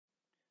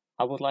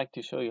I would like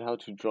to show you how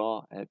to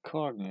draw a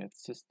coordinate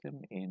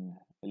system in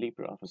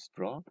LibreOffice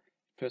Draw.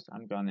 First,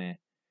 I'm gonna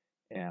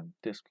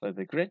display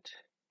the grid,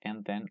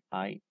 and then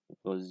I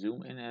will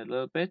zoom in a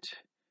little bit,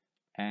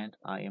 and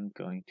I am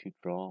going to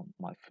draw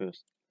my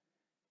first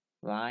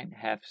line,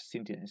 half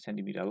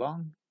centimeter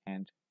long,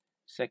 and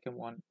second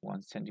one,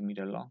 1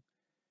 centimeter long,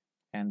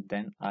 and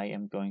then I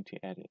am going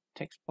to add a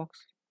text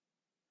box.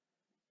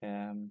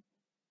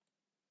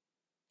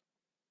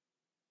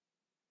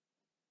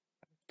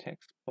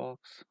 Text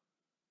box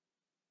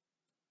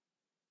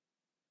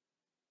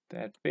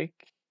that big,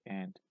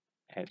 and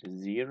add a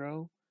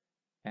 0,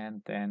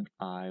 and then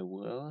I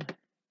will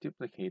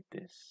duplicate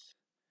this,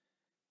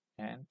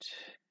 and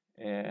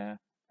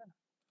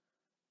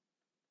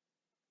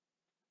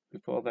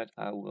before that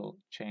I will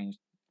change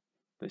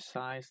the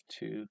size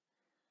to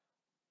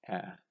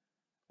a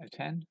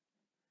 10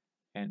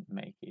 and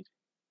make it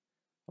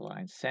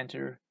align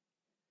center,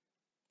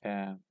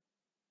 and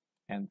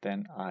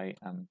then I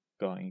am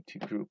going to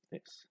group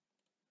this.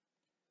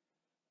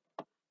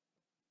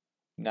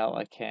 Now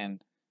I can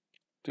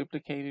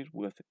duplicate it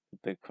with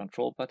the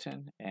control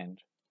button and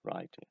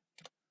write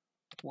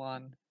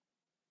 1,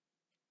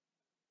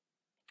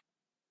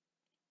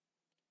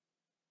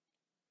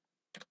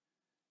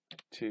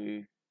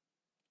 2,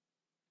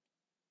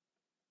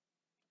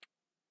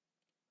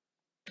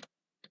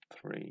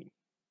 3,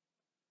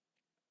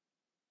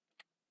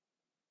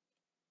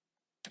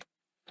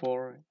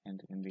 4,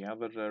 and in the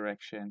other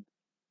direction.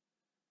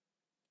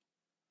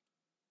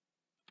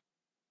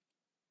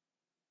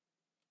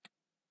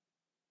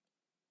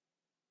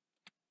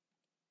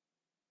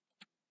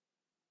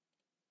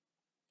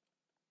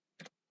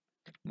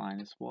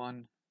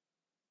 -1,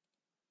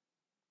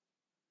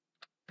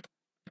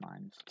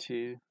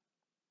 -2,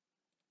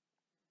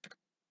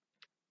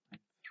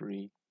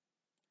 3,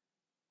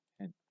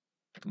 and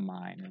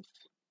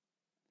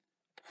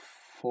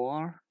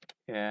 -4.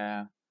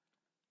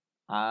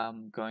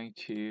 I'm going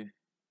to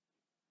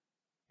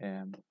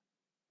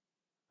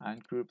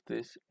ungroup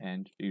this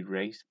and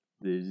erase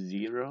the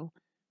 0,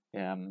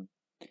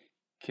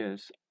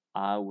 because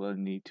I will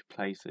need to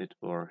place it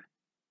over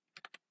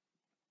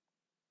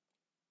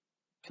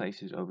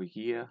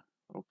here,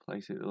 or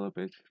place it a little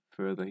bit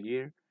further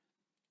here.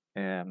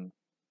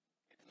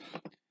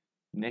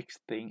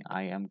 Next thing,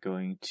 I am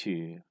going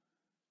to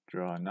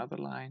draw another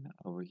line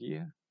over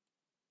here,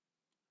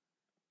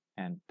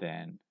 and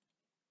then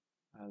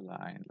a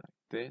line like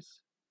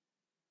this,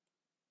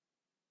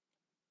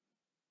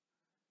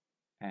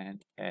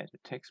 and add a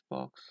text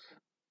box.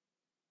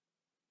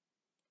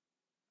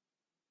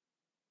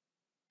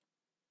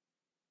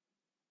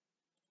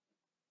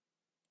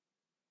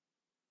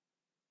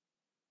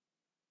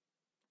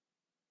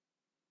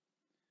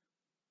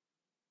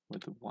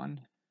 With the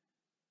 1,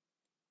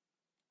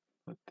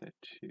 put that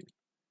to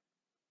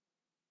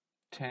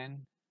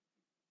 10,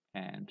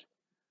 and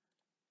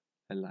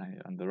align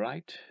it on the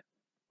right.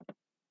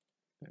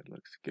 That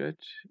looks good.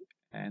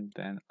 And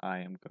then I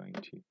am going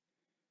to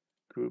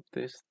group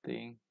this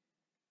thing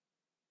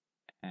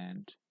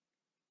and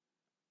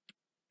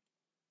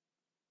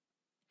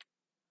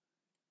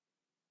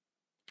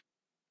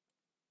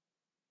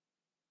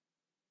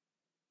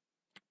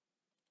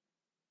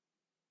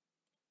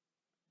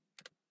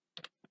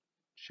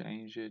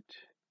change it.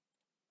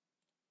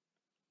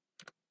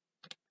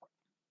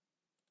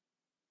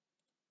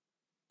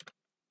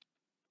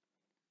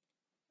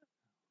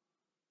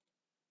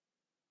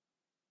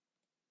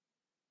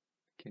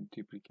 Can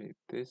duplicate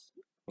this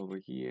over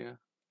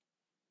here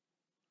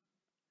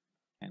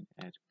and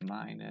add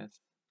minus.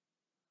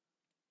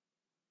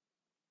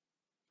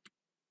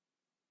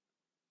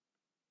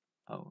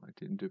 Oh, I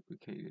didn't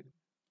duplicate it.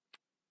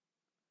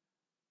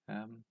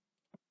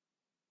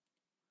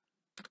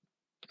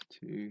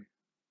 2,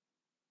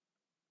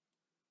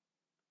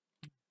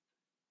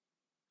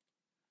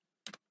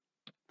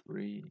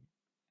 3,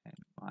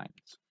 and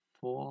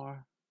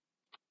 -4.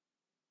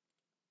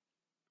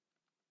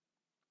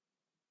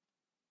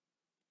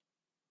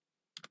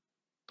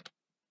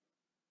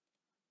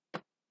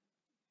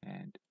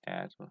 And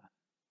add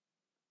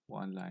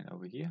one line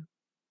over here.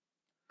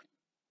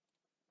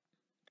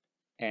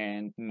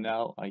 And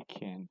now I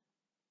can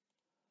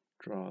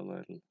draw a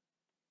little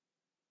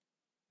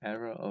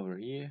arrow over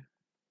here,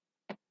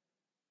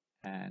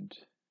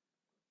 and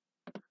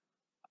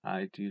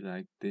I do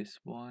like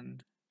this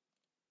one.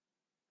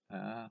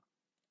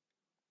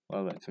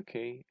 Well, that's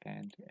okay,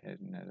 and add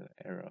another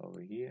arrow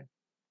over here,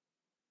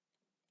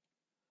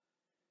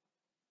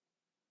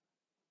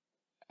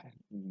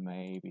 and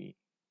maybe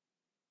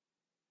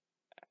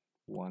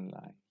one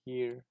line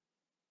here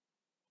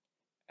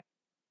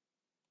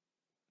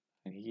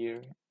and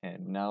here,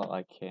 and now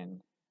I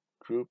can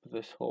group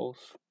this whole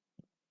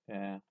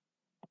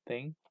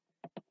thing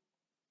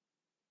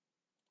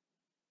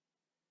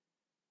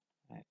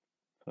and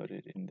put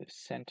it in the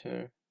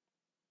center.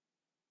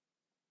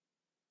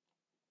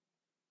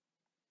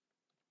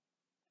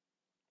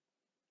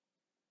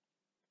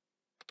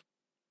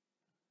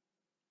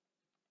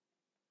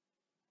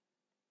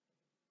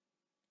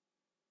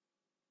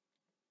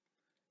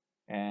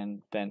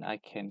 and then I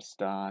can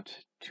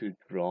start to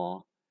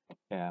draw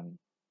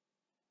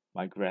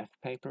my graph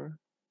paper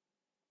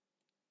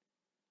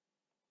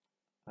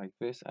like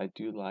this. I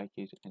do like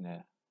it in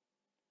a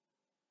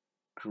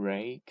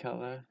gray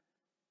color,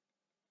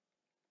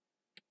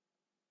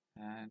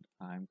 and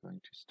I'm going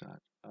to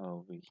start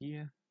over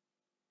here.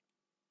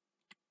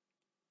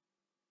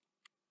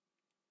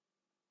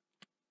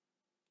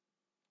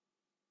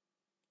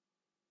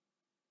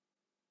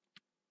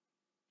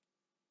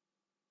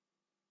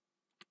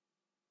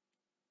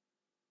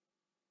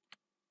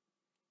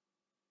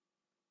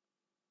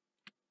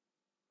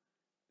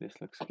 This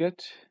looks good.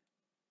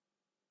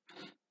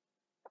 I'm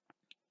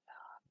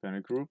going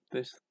to group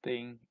this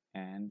thing,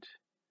 and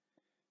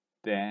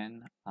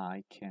then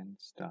I can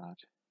start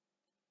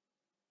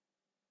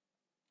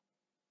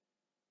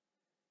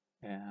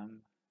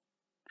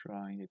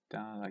drawing it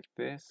down like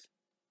this.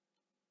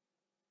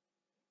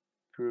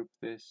 Group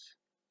this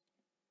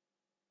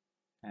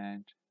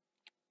and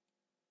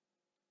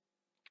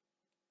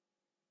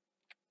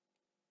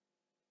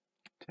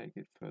take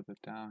it further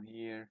down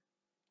here.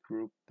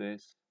 Group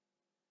this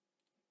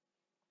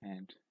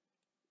and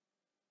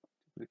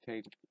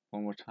duplicate it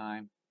one more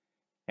time,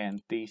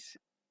 and these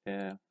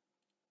two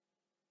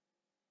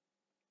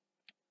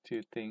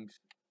things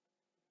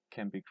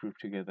can be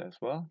grouped together as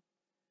well.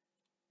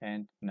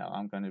 And now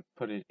I'm going to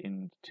put it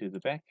into the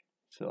back,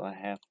 so I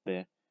have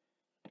the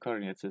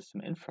coordinate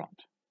system in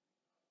front.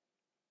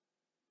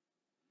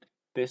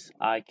 This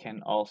I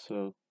can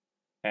also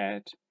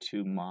add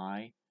to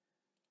my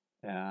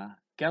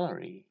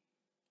gallery.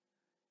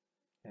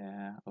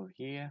 Over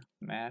here,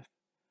 math.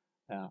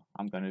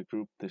 I'm going to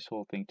group this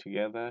whole thing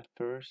together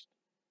first,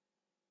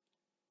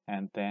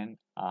 and then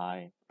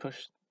I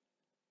push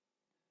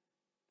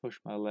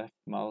my left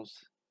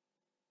mouse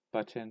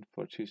button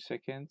for 2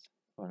 seconds.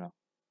 Oh no,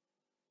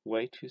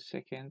 wait 2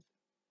 seconds.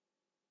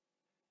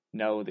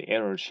 Now the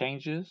arrow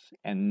changes,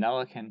 and now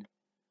I can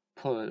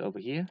pull it over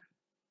here.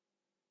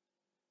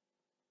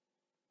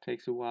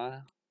 Takes a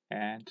while,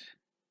 and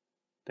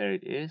there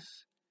it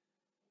is.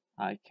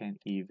 I can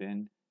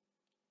even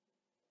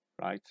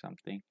write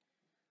something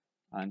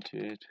onto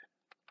it.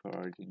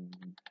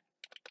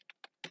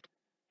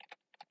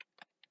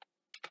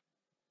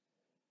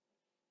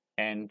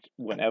 And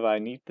whenever I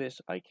need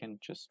this, I can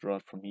just draw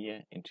it from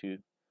here into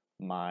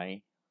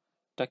my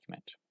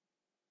document.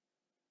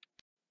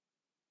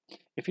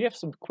 If you have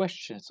some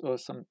questions or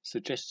some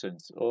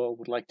suggestions, or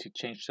would like to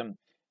change some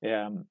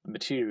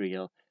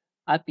material,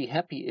 I'd be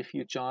happy if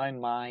you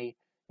join my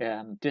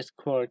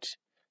Discord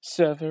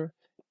server.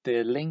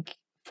 The link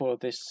for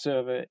this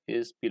server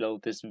is below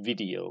this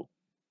video.